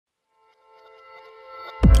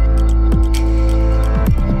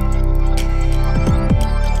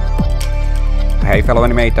Hey fellow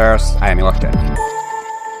animators, I am Illustrator.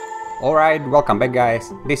 Alright, welcome back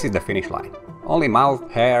guys, this is the finish line. Only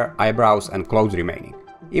mouth, hair, eyebrows and clothes remaining.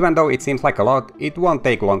 Even though it seems like a lot, it won't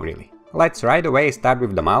take long really. Let's right away start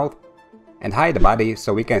with the mouth and hide the body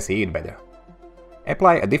so we can see it better.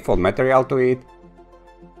 Apply a default material to it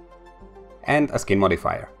and a skin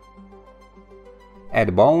modifier.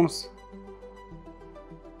 Add bones.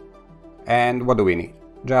 And what do we need?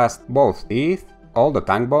 Just both teeth, all the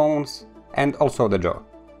tongue bones and also the jaw.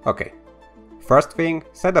 Okay. First thing,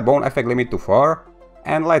 set the bone effect limit to 4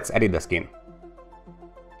 and let's edit the skin.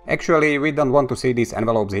 Actually, we don't want to see these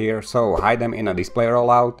envelopes here, so hide them in a display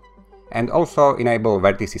rollout and also enable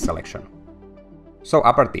vertices selection. So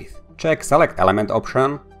upper teeth, check select element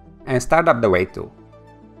option and start up the weight tool.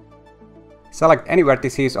 Select any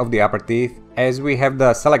vertices of the upper teeth. As we have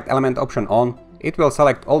the select element option on, it will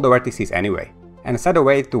select all the vertices anyway, and set a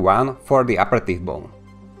weight to 1 for the upper teeth bone.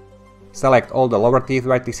 Select all the lower teeth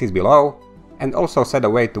vertices below, and also set a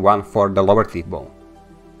weight to 1 for the lower teeth bone.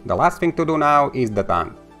 The last thing to do now is the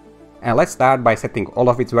tongue. And let's start by setting all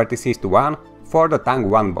of its vertices to 1 for the tongue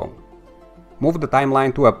 1 bone. Move the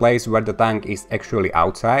timeline to a place where the tongue is actually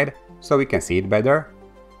outside, so we can see it better.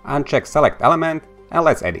 Uncheck select element and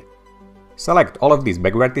let's edit. Select all of these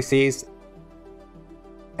back vertices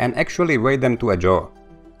and actually weight them to a jaw.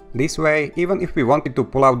 This way, even if we wanted to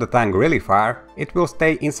pull out the tongue really far, it will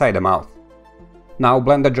stay inside the mouth. Now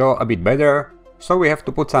blend the jaw a bit better, so we have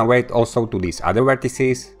to put some weight also to these other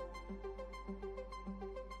vertices.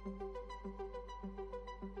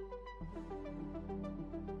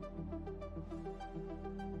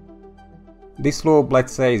 This loop,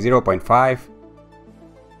 let's say 0.5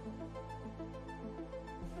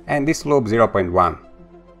 and this loop 0.1.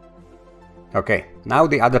 Okay, now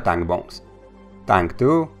the other tongue bones. Tongue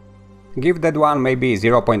 2, give that one maybe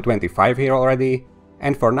 0.25 here already,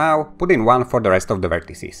 and for now put in 1 for the rest of the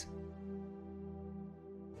vertices.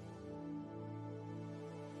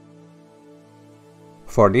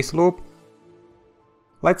 For this loop,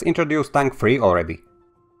 let's introduce tongue 3 already.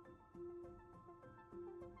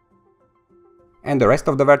 And the rest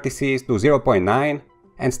of the vertices to 0.9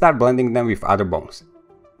 and start blending them with other bones.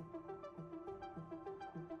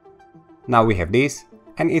 Now we have this,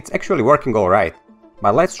 and it's actually working alright,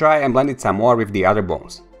 but let's try and blend it some more with the other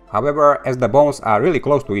bones. However, as the bones are really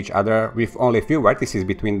close to each other with only few vertices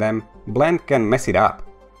between them, blend can mess it up,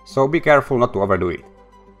 so be careful not to overdo it.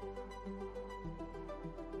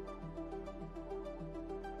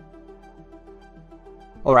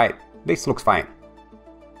 Alright, this looks fine.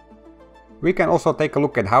 We can also take a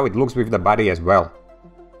look at how it looks with the body as well.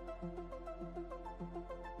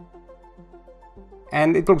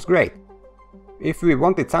 And it looks great. If we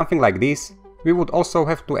wanted something like this, we would also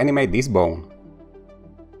have to animate this bone.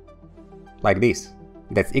 Like this.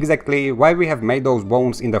 That's exactly why we have made those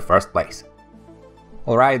bones in the first place.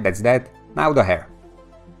 Alright, that's that. Now the hair.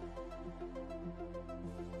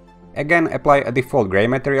 Again, apply a default gray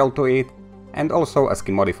material to it and also a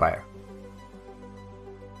skin modifier.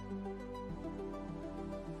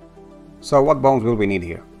 So what bones will we need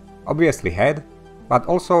here? Obviously head, but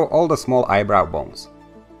also all the small eyebrow bones.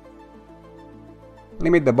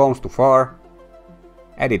 Limit the bones to 4,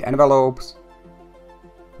 edit envelopes,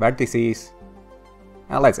 vertices,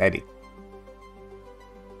 and let's edit.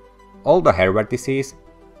 All the hair vertices,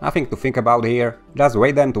 nothing to think about here, just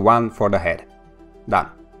weight them to 1 for the head. Done.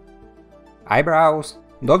 Eyebrows,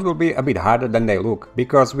 those will be a bit harder than they look,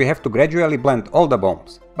 because we have to gradually blend all the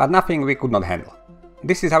bones, but nothing we could not handle.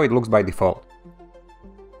 This is how it looks by default.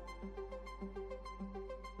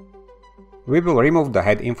 We will remove the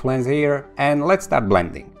head influence here and let's start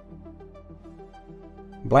blending.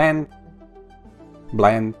 Blend,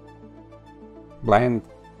 blend, blend,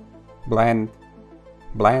 blend,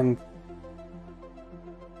 blend.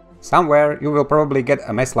 Somewhere you will probably get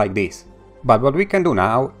a mess like this. But what we can do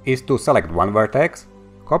now is to select one vertex,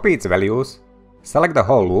 copy its values, select the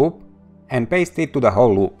whole loop and paste it to the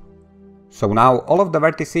whole loop. So now all of the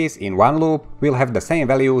vertices in one loop will have the same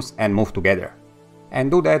values and move together. And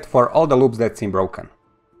do that for all the loops that seem broken.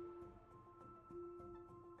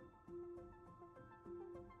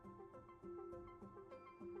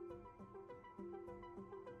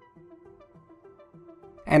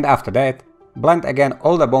 And after that, blend again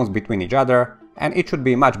all the bones between each other and it should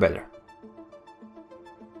be much better.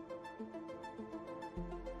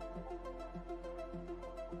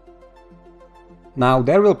 Now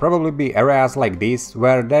there will probably be areas like this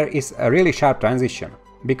where there is a really sharp transition,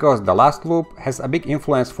 because the last loop has a big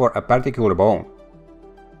influence for a particular bone.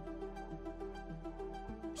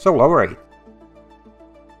 So lower it.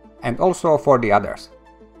 And also for the others.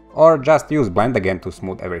 Or just use blend again to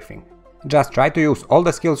smooth everything. Just try to use all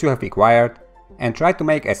the skills you have acquired and try to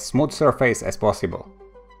make as smooth surface as possible.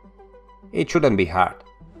 It shouldn't be hard.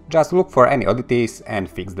 Just look for any oddities and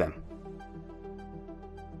fix them.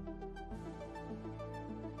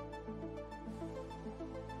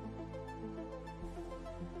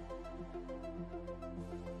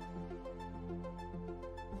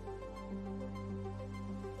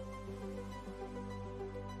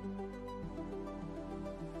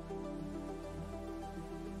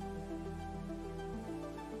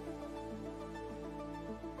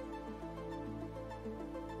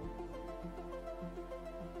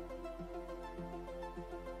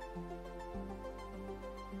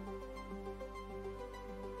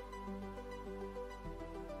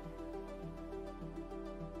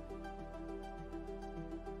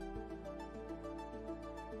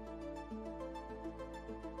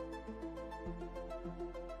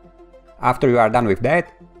 After you are done with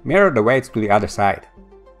that, mirror the weights to the other side.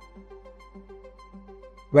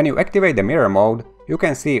 When you activate the mirror mode, you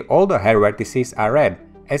can see all the hair vertices are red,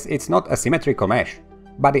 as it's not a symmetrical mesh,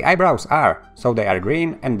 but the eyebrows are, so they are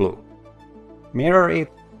green and blue. Mirror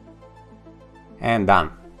it, and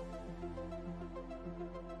done.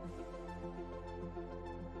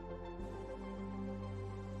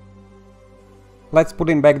 Let's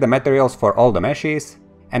put in back the materials for all the meshes,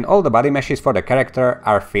 and all the body meshes for the character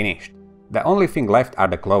are finished. The only thing left are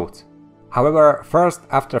the clothes. However, first,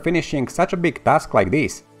 after finishing such a big task like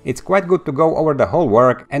this, it's quite good to go over the whole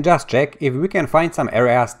work and just check if we can find some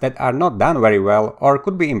areas that are not done very well or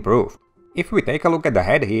could be improved. If we take a look at the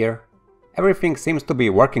head here, everything seems to be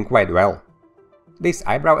working quite well. This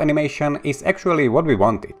eyebrow animation is actually what we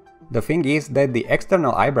wanted. The thing is that the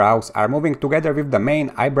external eyebrows are moving together with the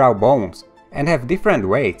main eyebrow bones and have different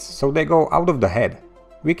weights, so they go out of the head.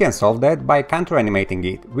 We can solve that by counter-animating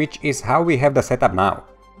it, which is how we have the setup now.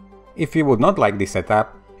 If you would not like this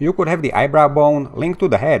setup, you could have the eyebrow bone linked to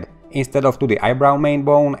the head instead of to the eyebrow main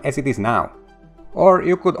bone as it is now. Or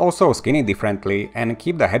you could also skin it differently and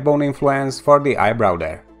keep the head bone influence for the eyebrow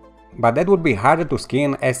there. But that would be harder to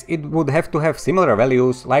skin as it would have to have similar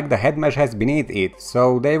values like the head mesh has beneath it,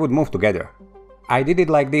 so they would move together. I did it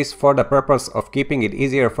like this for the purpose of keeping it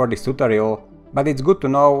easier for this tutorial, but it's good to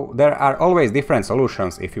know there are always different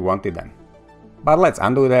solutions if you wanted them. But let's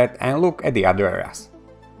undo that and look at the other areas.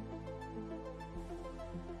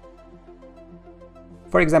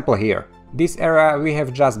 For example here, this area we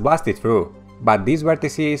have just blasted through, but these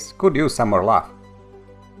vertices could use some more love.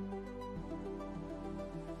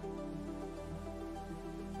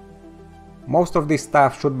 Most of this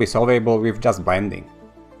stuff should be solvable with just blending.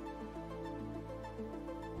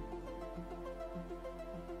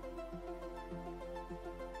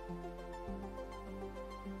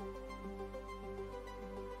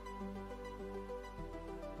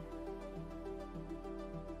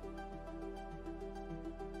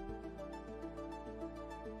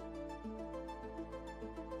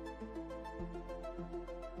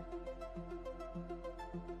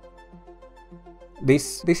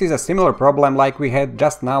 This is a similar problem like we had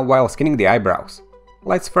just now while skinning the eyebrows.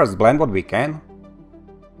 Let's first blend what we can.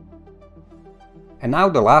 And now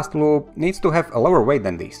the last loop needs to have a lower weight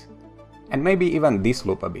than this. And maybe even this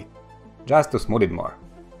loop a bit, just to smooth it more.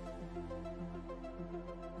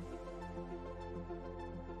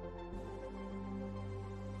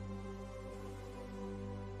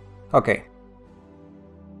 Okay.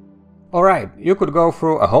 Alright, you could go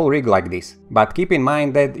through a whole rig like this, but keep in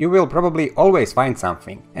mind that you will probably always find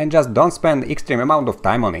something, and just don't spend extreme amount of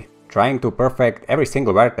time on it, trying to perfect every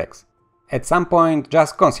single vertex. At some point,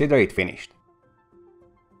 just consider it finished.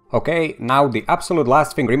 Okay, now the absolute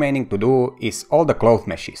last thing remaining to do is all the cloth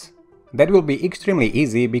meshes. That will be extremely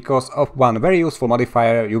easy because of one very useful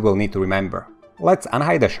modifier you will need to remember. Let's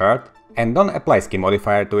unhide the shirt, and don't apply skin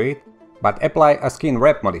modifier to it, but apply a skin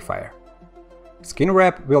wrap modifier. Skin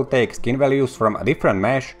wrap will take skin values from a different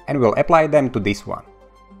mesh and will apply them to this one.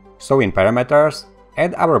 So in parameters,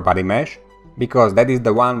 add our body mesh, because that is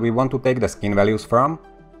the one we want to take the skin values from,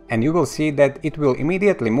 and you will see that it will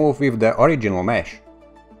immediately move with the original mesh.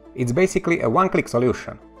 It's basically a one-click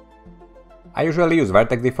solution. I usually use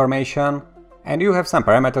vertex deformation, and you have some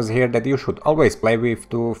parameters here that you should always play with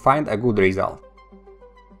to find a good result.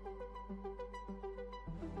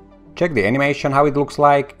 Check the animation how it looks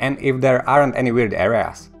like and if there aren't any weird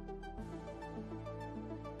areas.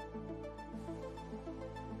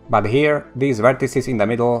 But here, these vertices in the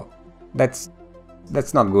middle, that's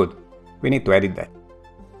not good. We need to edit that.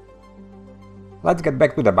 Let's get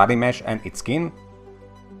back to the body mesh and its skin.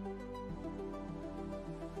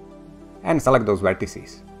 And select those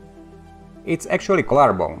vertices. It's actually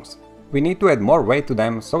collarbones. We need to add more weight to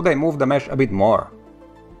them so they move the mesh a bit more.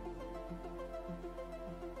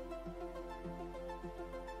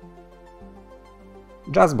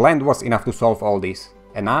 Just blend was enough to solve all this,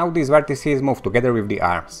 and now these vertices move together with the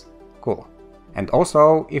arms. Cool. And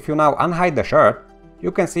also, if you now unhide the shirt,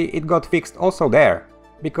 you can see it got fixed also there,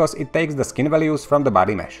 because it takes the skin values from the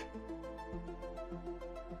body mesh.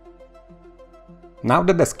 Now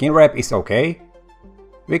that the skin wrap is okay,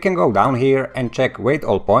 we can go down here and check weight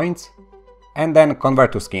all points, and then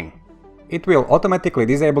convert to skin. It will automatically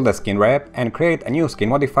disable the skin wrap and create a new skin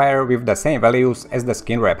modifier with the same values as the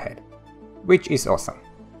skin wrap had, which is awesome.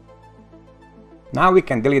 Now we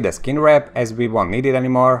can delete the skin wrap as we won't need it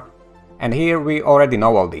anymore, and here we already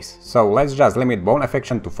know all this, so let's just limit bone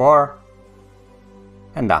affection to 4,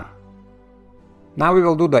 and done. Now we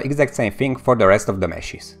will do the exact same thing for the rest of the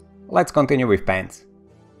meshes. Let's continue with pants.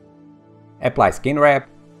 Apply skin wrap,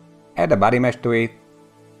 add a body mesh to it,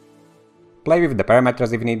 play with the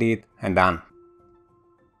parameters if needed, and done.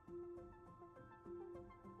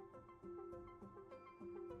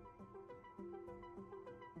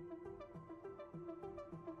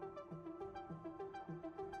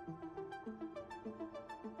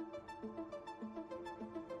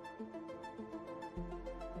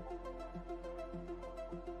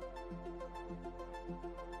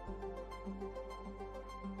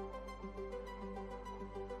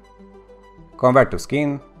 Convert to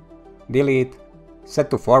skin, delete,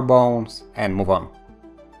 set to 4 bones, and move on.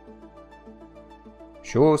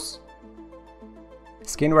 Shoes,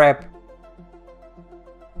 skin wrap,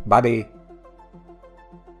 body,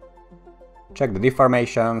 check the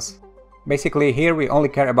deformations. Basically here we only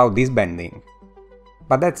care about this bending,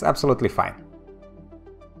 but that's absolutely fine.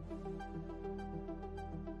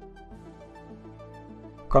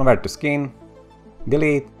 Convert to skin,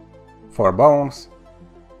 delete, 4 bones.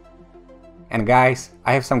 And guys,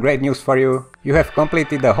 I have some great news for you. You have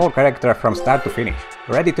completed the whole character from start to finish,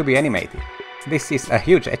 ready to be animated. This is a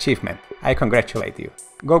huge achievement, I congratulate you.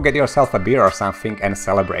 Go get yourself a beer or something and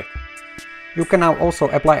celebrate. You can now also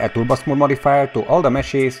apply a Turbo Smooth modifier to all the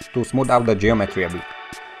meshes to smooth out the geometry a bit.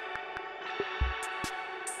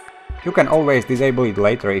 You can always disable it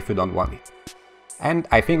later if you don't want it. And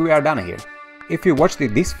I think we are done here. If you watched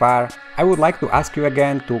it this far, I would like to ask you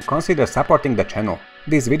again to consider supporting the channel.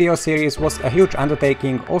 This video series was a huge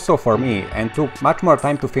undertaking also for me and took much more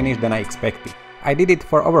time to finish than I expected. I did it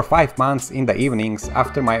for over 5 months in the evenings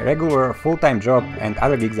after my regular full-time job and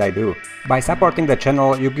other gigs I do. By supporting the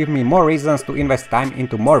channel, you give me more reasons to invest time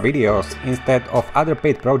into more videos instead of other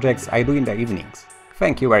paid projects I do in the evenings.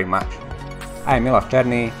 Thank you very much. I am Miloš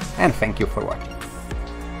Černý and thank you for watching.